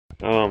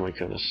Oh my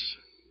goodness.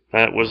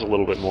 That was a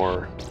little bit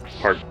more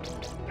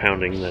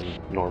heart-pounding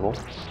than normal.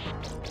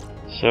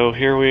 So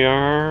here we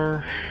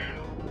are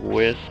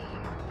with...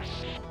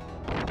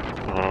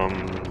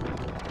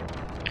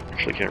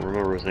 actually can't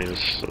remember his name.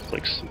 It's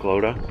like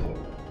Gloda.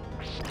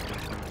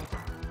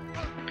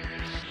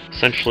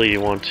 Essentially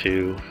you want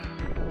to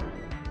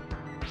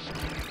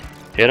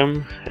hit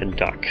him and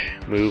duck.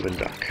 Move and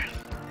duck.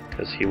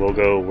 Because he will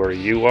go where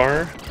you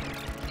are,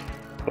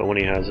 but when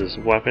he has his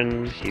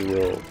weapon, he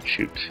will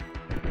shoot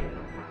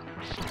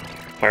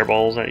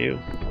fireballs at you.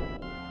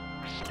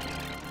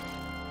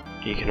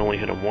 You can only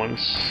hit him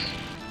once.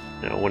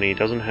 Now, when he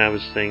doesn't have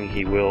his thing,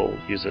 he will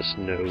use this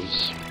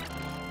nose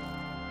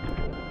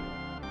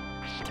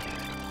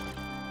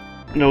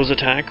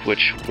attack,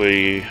 which will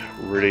be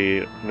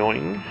really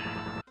annoying.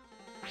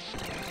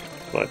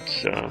 But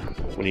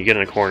when you get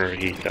in a corner,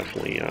 he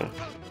definitely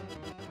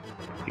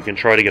you can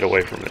try to get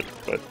away from it,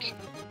 but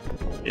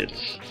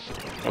it's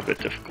a bit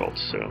difficult.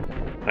 So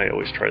I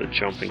always try to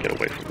jump and get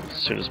away from it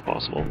as soon as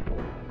possible.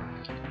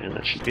 And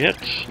that should be it.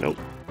 Nope.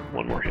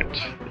 One more hit.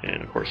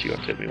 And of course you have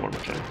to hit me one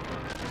more time.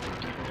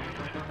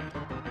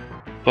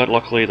 But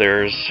luckily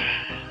they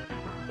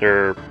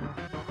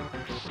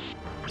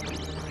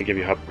give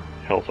you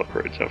health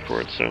upgrades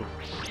afterwards, so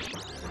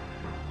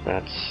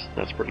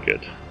that's pretty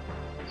good.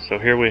 So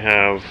here we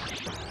have,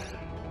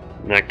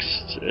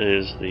 next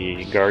is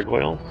the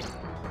gargoyle,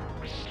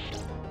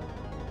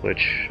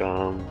 which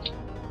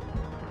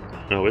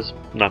no, is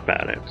not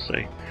bad, I have to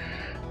say.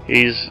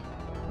 He's,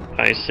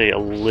 I say, a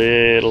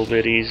little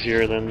bit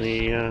easier than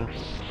the I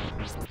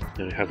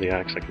have the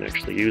axe. I can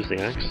actually use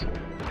the axe.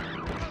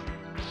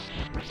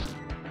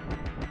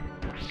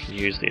 I can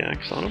use the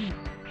axe on him,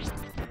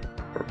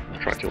 or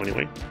try to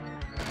anyway.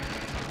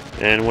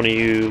 And when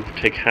you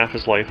take half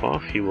his life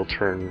off, he will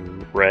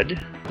turn red,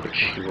 which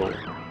he will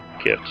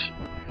get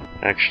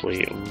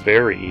actually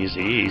very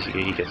easy.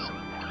 He gets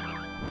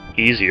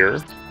easier,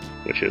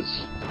 which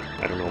is,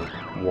 I don't know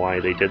why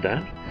they did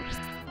that.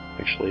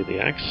 Actually, the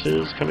axe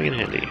is coming in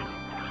handy.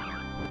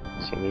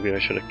 So maybe I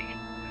should have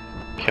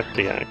kept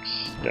the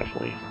axe,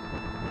 definitely.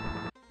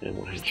 And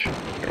one hitch.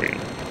 There we go.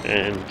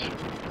 And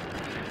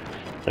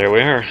there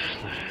we are.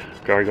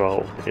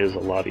 Gargoyle is a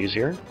lot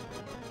easier.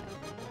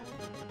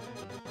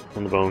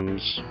 And the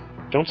bones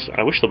don't.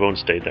 I wish the bones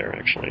stayed there,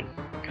 actually.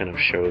 Kind of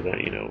show that,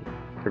 you know,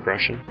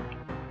 progression.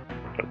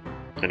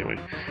 But anyway,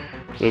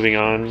 moving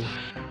on.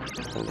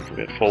 I'm looking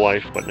at full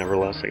life, but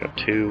nevertheless, I got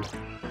 2.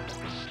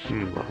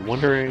 I'm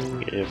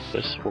wondering if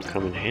this will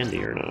come in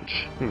handy or not.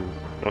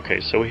 Okay,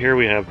 so here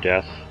we have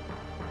Death.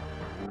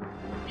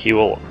 He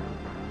will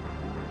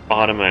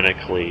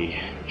automatically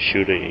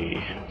shoot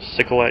a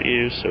sickle at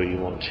you, so you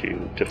want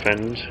to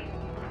defend.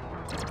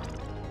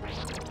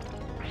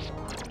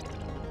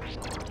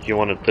 You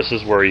want to. This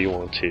is where you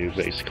want to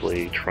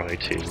basically try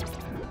to.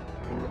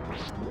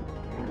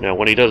 Now,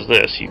 when he does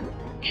this, you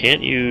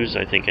can't use,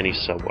 I think, any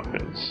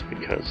sub-weapons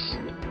because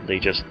they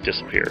just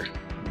disappear.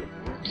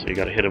 So you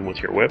gotta hit him with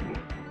your whip.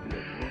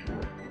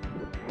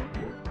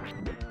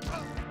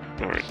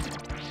 Alright.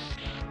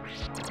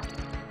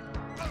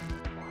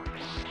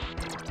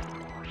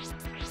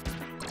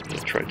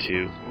 I'll try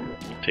to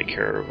take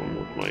care of him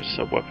with my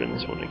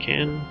sub-weapons when I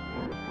can.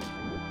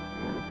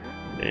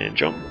 And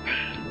jump.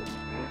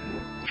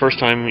 First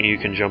time you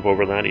can jump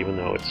over that, even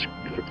though it's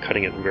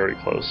cutting it very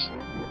close.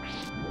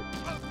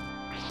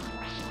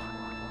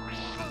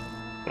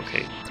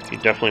 Okay, you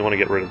definitely want to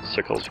get rid of the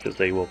sickles because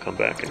they will come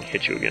back and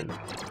hit you again.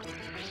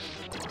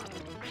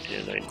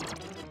 And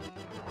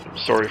I'm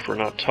sorry for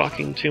not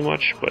talking too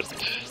much, but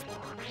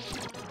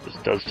this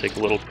does take a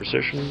little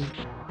precision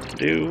to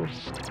do,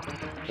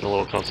 and a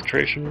little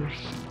concentration.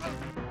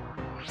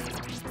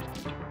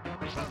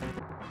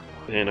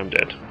 And I'm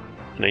dead.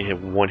 And I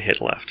have 1 hit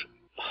left.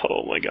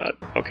 Oh my god.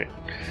 Okay.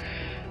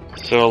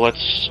 So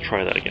let's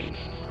try that again.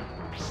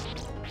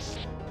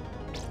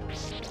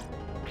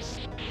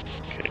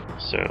 Okay,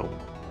 so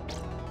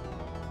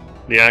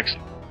the axe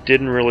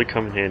didn't really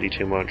come in handy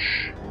too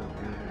much,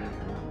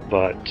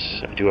 but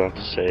I do have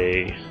to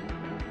say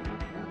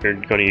you're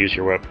going to use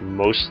your weapon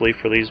mostly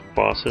for these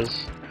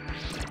bosses.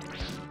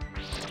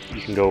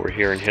 You can go over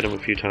here and hit him a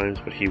few times,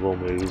 but he will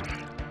move.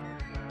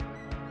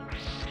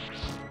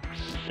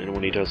 And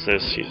when he does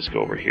this, you just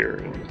go over here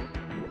and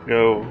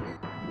go.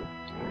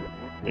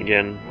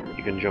 Again,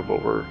 you can jump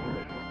over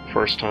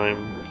first time.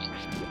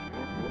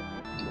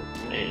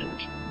 And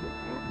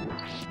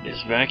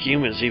his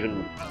vacuum is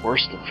even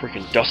worse than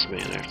freaking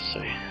Dustman, I have to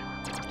say.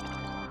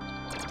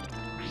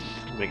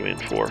 Mega Man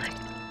 4.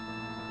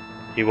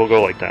 He will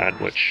go like that,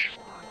 which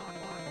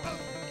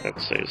I'd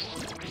say is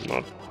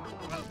not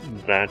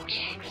that...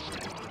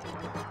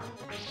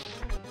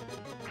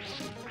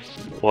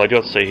 Well, I do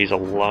have to say he's a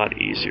lot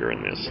easier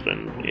in this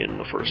than in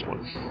the first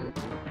one.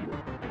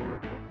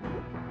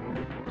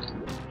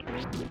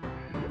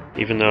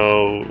 Even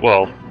though,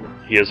 well,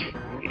 he is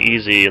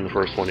easy in the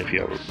first one if you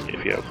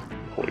have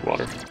holy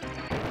water,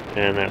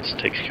 and that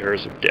takes care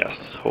of death.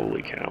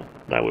 Holy cow,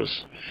 that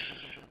was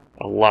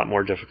a lot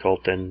more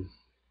difficult than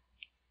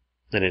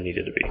it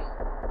needed to be.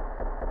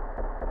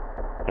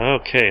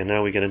 Okay, and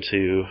now we get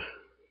into,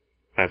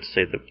 I have to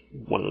say,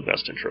 one of the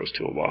best intros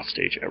to a boss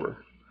stage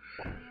ever.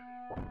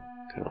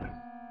 Kind of like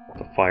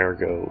the fire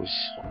goes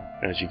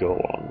as you go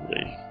along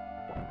the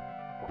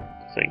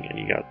thing, and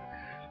you got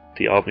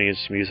the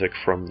obvious music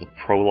from the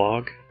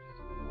prologue,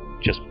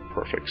 just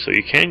perfect. So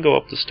you can go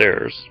up the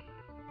stairs,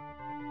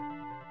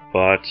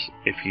 but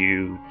if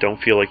you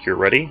don't feel like you're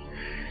ready,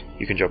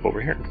 you can jump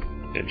over here.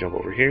 And jump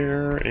over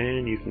here,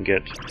 and you can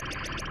get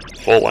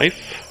full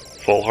life,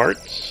 full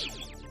hearts,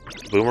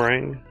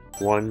 boomerang,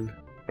 1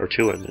 or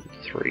 2 and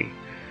 3.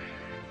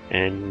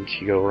 And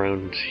you go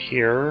around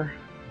here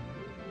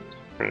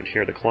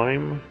to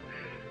climb.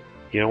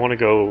 You don't want to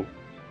go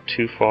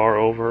too far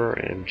over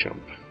and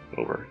jump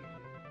over.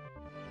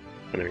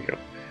 And there you go.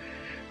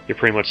 You're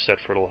pretty much set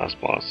for the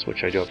last boss,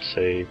 which I do have to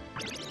say,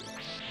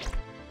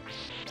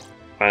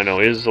 I don't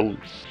know,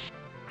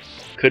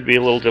 could be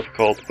a little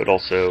difficult, but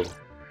also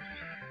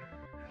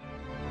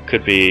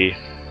could be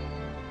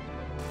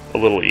a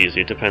little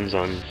easy. It depends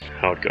on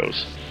how it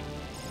goes.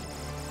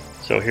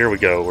 So here we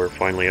go, we're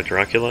finally at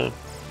Dracula.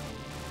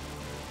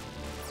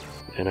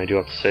 And I do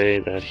have to say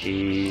that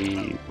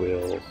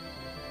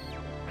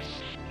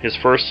his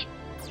first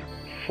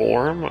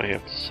form, I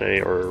have to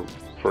say, or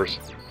first,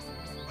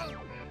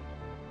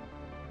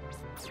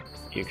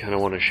 you kind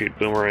of want to shoot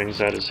boomerangs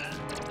at his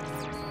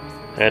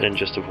head and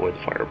just avoid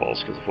the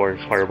fireballs, because the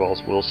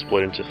fireballs will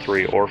split into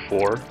 3 or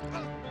 4.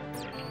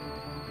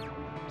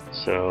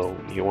 So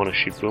you want to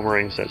shoot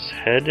boomerangs at his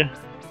head,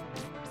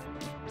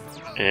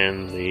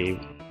 and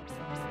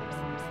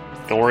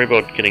don't worry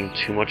about getting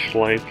too much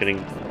life,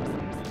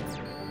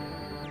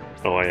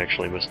 oh, I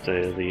actually missed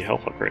the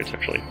health upgrades,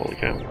 actually, holy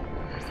cow.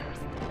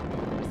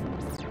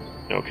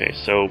 Okay,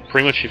 so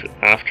pretty much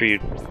after you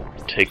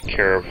take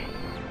care of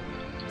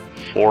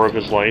 4 of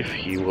his life,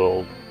 he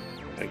will,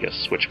 I guess,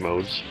 switch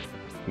modes.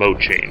 Mode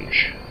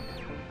change.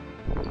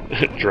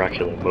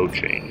 Dracula mode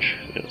change,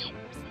 yes.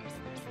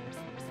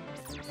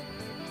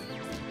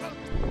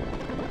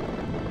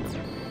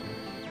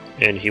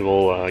 And he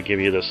will give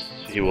you this,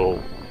 he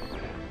will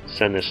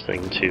send this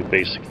thing to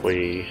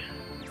basically,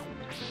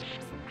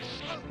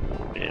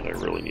 and I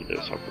really need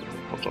those health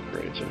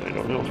upgrades, and I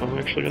don't know if I'm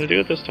actually going to do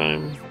it this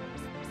time.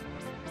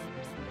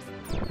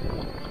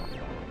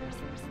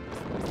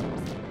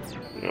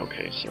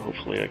 Okay, so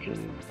hopefully I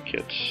can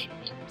get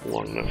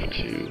long enough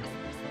to,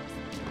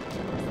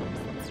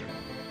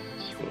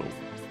 so,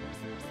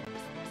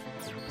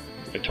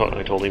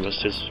 I totally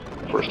missed his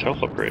first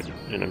health upgrade,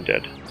 and I'm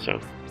dead, so.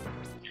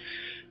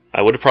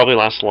 I would have probably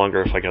lasted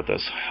longer if I got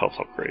those health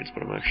upgrades,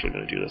 but I'm actually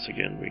going to do this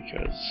again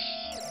because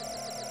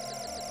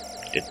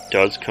it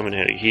does come in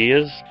handy.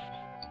 You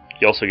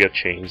also get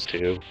chains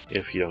too,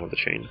 if you don't have the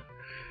chain,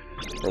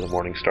 or the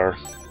Morning Star,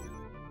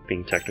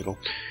 being technical.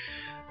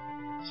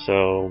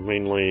 So,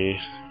 mainly,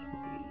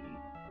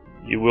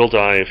 you will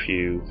die if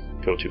you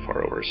go too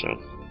far over, so.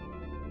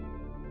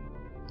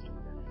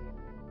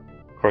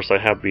 Of course, I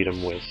have beat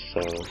him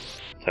without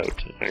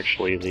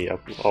actually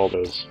all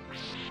the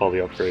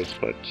upgrades,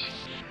 but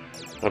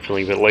I'm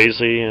feeling a bit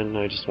lazy, and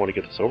I just want to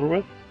get this over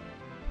with.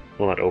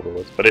 Well, not over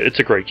with, but it's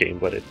a great game,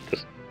 but it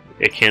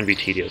can be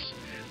tedious.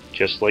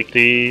 Just like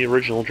the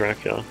original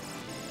Dracula,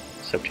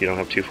 except you don't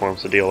have 2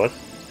 forms to deal with.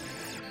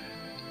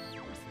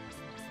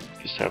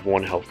 You just have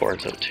 1 health bar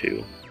instead of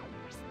 2.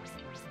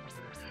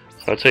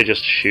 So I'd say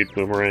just shoot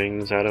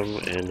boomerangs at him,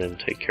 and then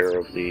take care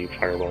of the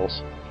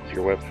fireballs with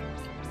your whip.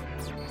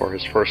 For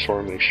his first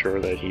form, make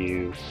sure that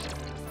you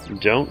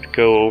don't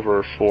go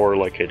over 4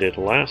 like I did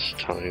last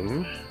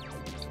time.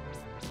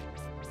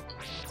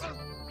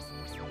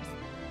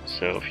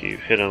 So if you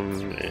hit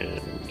him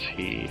and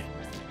he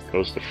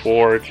goes to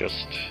 4, you'll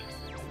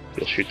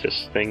shoot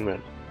this thing that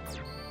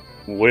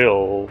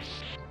will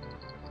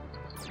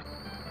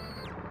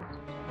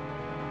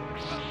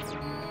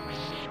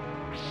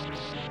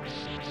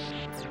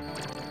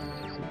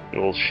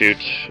shoot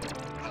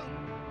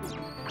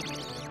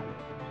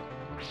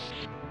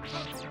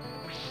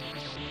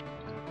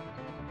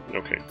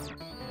okay.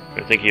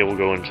 I think he will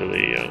go into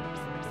the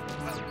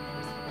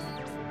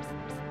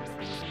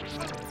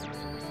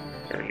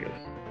there you go.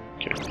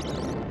 Okay.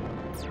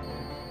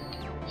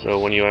 So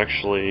when you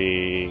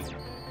actually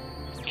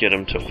get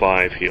him to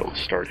 5, he'll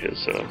start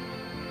his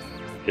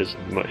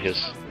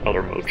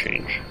other mode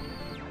change.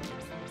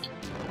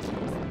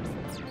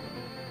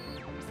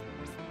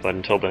 But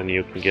until then,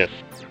 you can get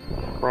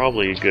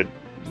probably a good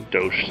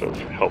dose of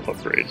health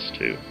upgrades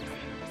to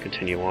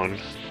continue on.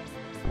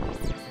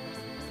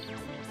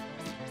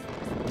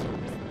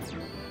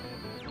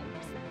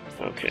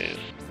 Okay.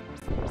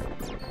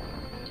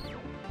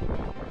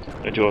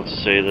 I do have to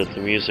say that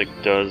the music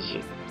does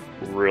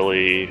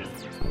really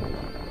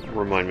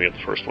remind me of the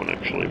first one,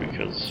 actually,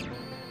 because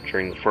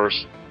during the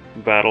first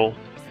battle,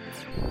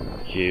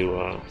 you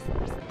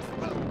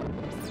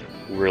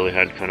really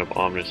had kind of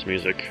ominous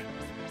music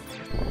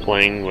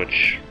playing,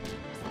 which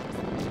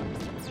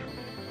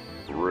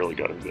really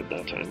got him good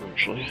that time,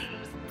 actually.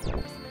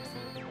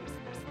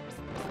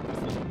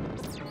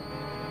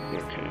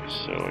 Okay,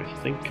 So I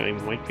think I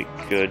might be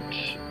good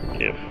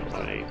if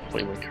I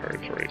play my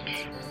cards right.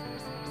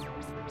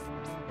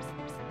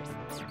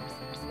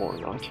 Or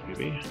not,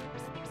 maybe.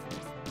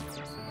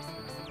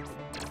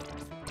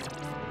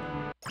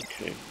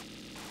 Okay.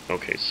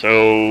 Okay,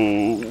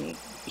 so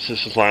this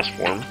is his last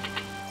form.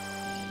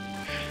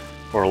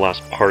 Or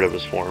last part of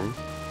his form.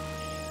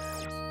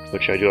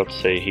 Which I do have to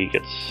say he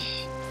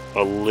gets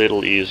a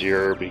little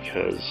easier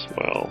because,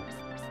 well,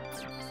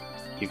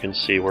 you can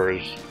see where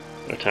his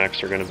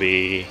attacks are going to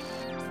be,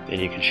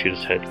 and you can shoot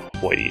his head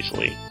quite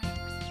easily.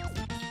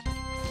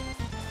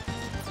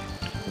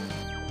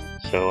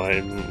 So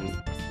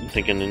I'm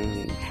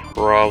thinking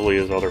probably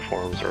his other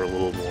forms are a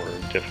little more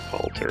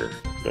difficult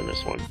than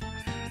this one.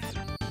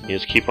 You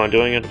just keep on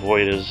doing it,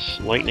 avoid his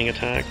lightning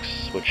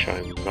attacks, which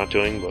I'm not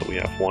doing, but we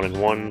have 1 and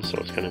 1, so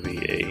it's going to be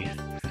a...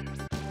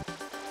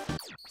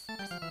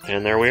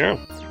 And there we are.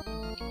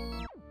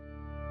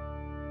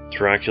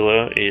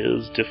 Dracula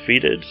is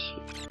defeated.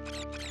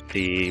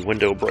 The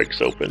window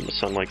breaks open, the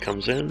sunlight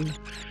comes in,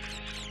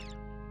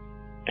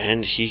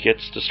 and he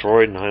gets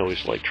destroyed, and I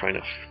always like trying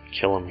to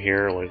kill him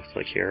here,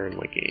 like here, and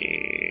like...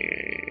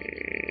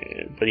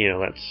 But you know,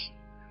 that's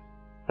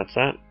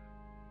that.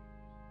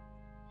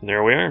 And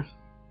there we are.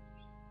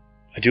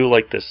 I do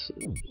like this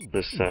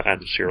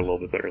atmosphere a little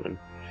bit better than...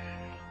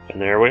 And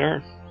there we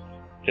are.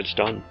 It's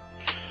done.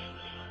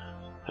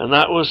 And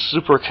that was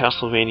Super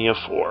Castlevania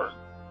 4.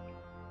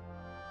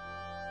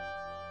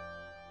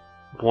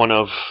 One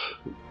of,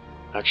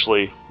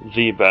 actually,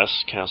 the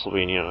best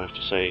Castlevania, I have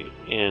to say,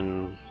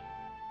 in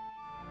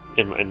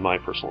my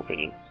personal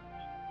opinion.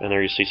 And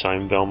there you see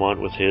Simon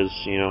Belmont with his,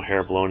 you know,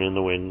 hair blown in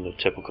the wind, the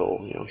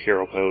typical, you know,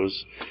 hero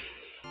pose.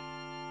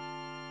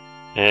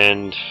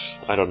 And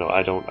I don't know,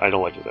 I don't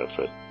like his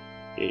outfit.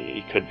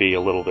 He could be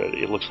a little bit.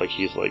 It looks like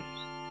he's like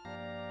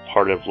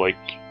part of like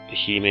the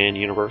He-Man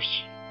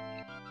universe.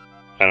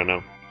 I don't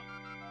know.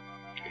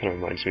 Kind of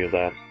reminds me of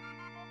that.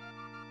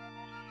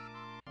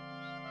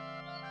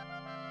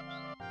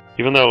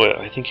 Even though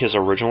I think his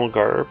original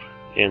garb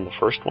in the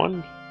first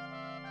one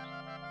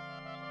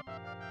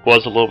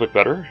was a little bit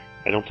better,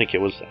 I don't think it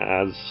was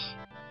as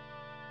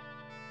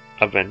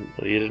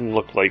eventful. He didn't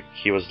look like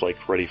he was like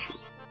ready for...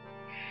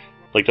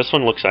 Like this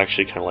one looks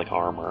actually kind of like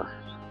armor.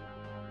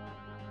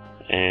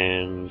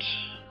 And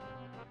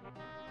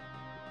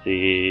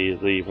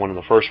the one in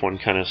the first one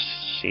kind of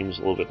seems a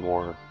little bit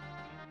more...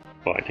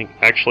 Well, I think...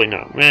 Actually,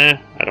 no.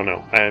 I don't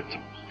know. I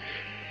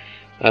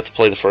have to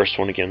play the first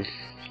one again.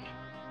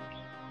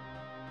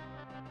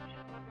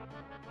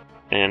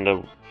 And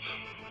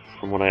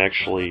from what I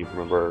actually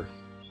remember,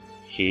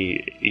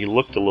 he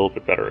looked a little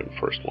bit better in the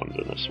first one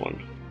than this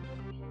one.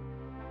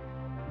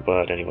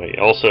 But anyway,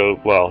 also,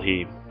 well,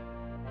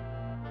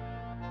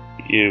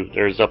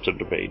 there's up to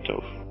debate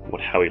of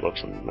how he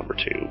looks in number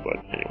 2, but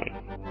anyway.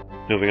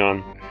 Moving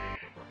on.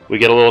 We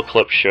get a little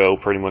clip show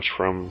pretty much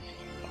from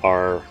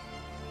our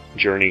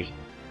journey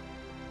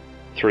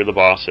through the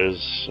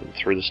bosses and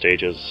through the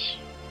stages.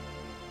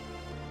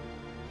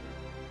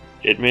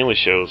 It mainly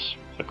shows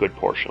a good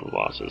portion of the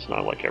bosses,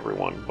 not like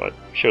everyone, but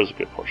shows a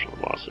good portion of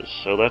the bosses.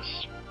 So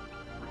that's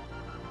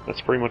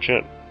pretty much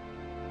it.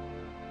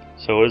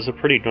 So it was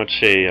pretty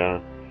much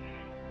a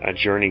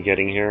journey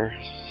getting here,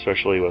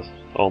 especially with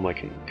all my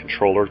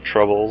controller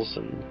troubles,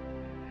 and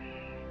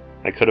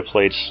I could have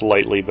played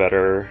slightly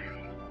better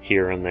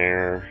here and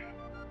there,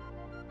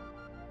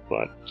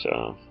 but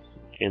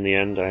in the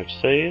end I have to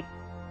say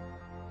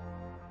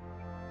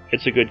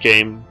it's a good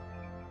game.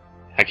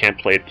 I can't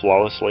play it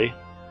flawlessly,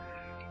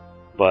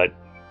 but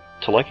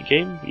to like a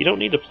game, you don't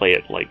need to play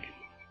it like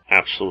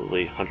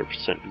absolutely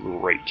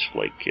 100% great,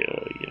 like you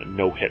know,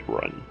 no hit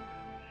run.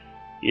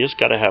 You just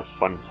gotta have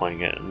fun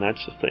playing it, and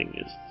that's the thing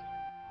is,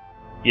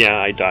 yeah,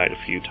 I died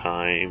a few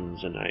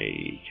times, and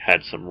I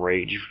had some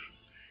rage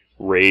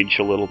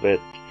a little bit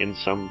in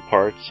some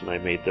parts, and I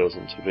made those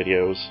into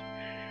videos.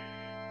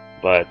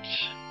 But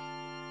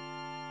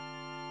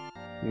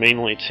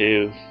mainly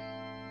too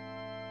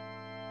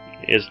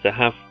is to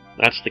have,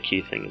 that's the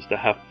key thing, is to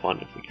have fun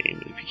with the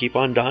game. If you keep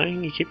on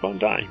dying, you keep on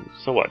dying.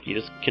 So what? You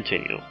just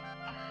continue.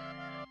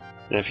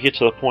 And if you get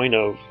to the point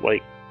of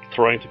like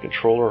throwing the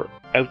controller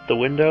out the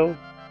window,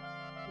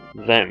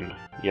 then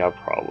you have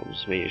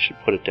problems. Maybe you should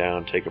put it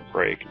down, take a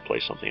break, and play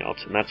something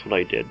else. And that's what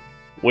I did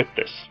with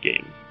this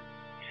game.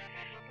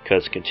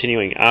 Because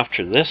continuing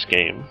after this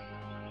game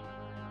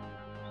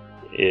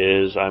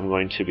is I'm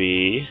going to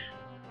be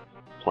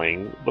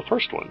playing the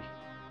first one.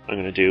 I'm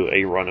going to do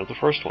a run of the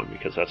first one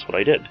because that's what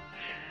I did.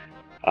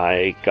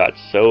 I got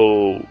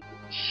so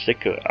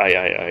sick of...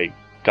 I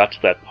got to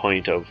that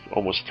point of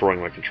almost throwing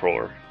my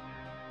controller.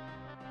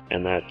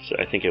 And that,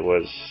 I think it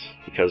was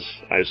because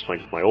I was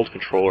playing with my old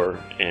controller,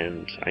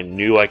 and I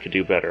knew I could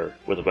do better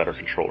with a better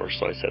controller.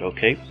 So I said,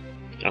 okay,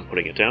 I'm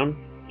putting it down,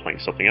 playing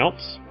something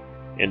else,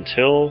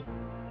 until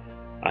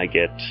I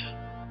get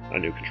a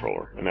new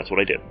controller. And that's what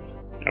I did.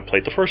 I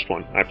played the first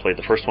one. I played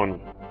the first one,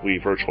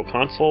 Wii Virtual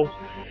Console,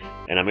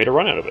 and I made a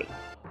run out of it.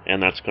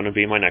 And that's going to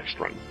be my next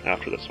run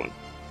after this one.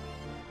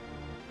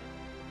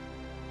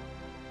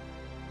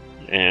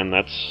 and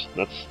that's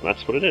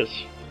what it is.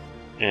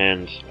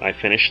 And I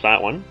finished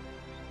that one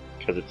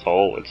because it's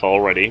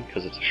all ready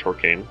because it's a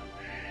short game.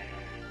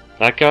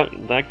 That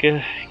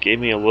gave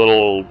me a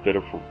little bit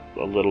of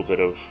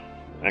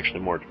actually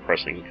more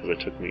depressing because it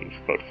took me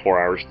about 4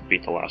 hours to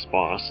beat the last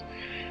boss,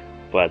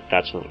 but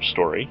that's another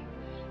story.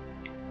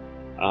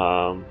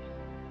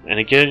 And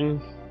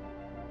again,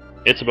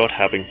 it's about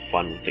having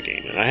fun with the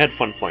game, and I had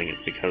fun playing it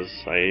because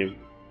I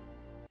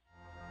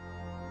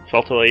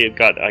felt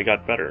like I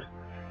got better,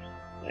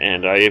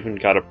 and I even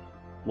got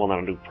not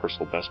a new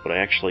personal best, but I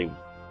actually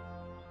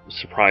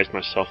surprised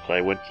myself that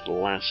I went to the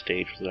last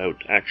stage without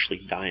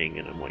actually dying,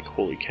 and I'm like,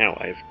 holy cow,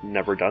 I've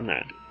never done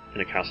that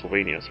in a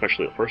Castlevania,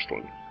 especially the first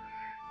one.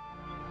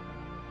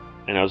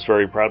 And I was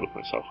very proud of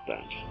myself with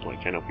that.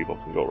 Like, I know people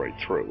can go right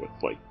through it with,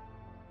 like,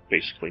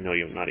 basically not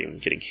even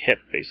getting hit,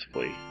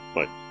 basically,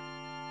 but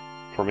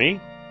for me,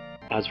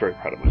 I was very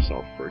proud of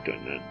myself for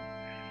doing that.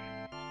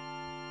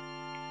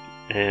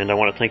 And I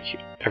want to thank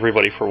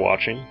everybody for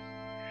watching,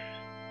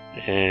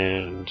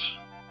 and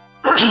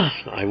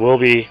I will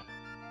be...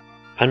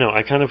 I know,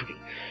 I kind of...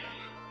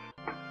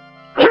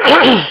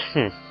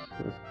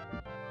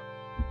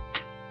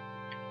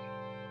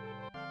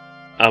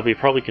 I'll be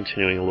probably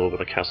continuing a little bit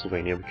of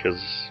Castlevania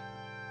because...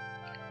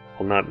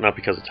 Well, not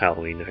because it's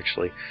Halloween,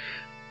 actually.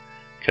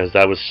 Because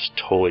that was just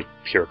totally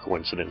pure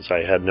coincidence.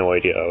 I had no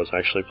idea. I was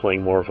actually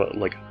playing more of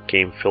a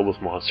game filled with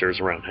monsters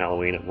around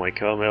Halloween. I'm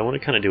like, oh man, I want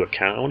to kind of do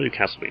I want to do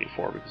Castlevania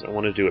 4 because I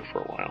want to do it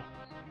for a while.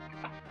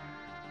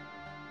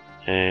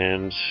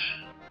 And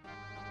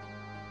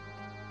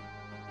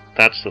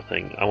that's the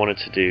thing. I wanted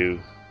to do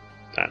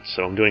that.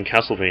 So I'm doing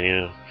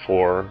Castlevania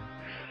 4,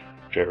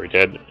 which I already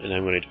did, and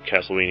I'm going to do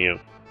Castlevania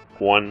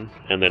 1,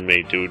 and then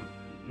may do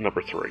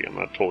number 3. I'm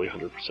not totally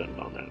 100%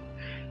 on that.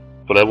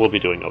 But I will be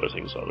doing other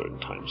things other than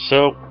time.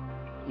 So,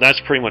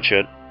 that's pretty much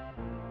it.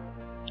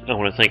 I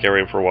want to thank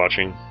everyone for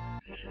watching.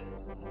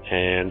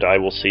 And I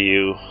will see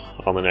you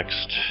on my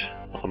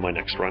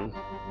next run.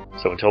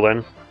 So until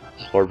then,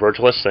 this is Lord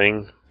Virtualist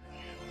saying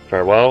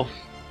farewell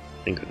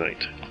and good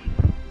night.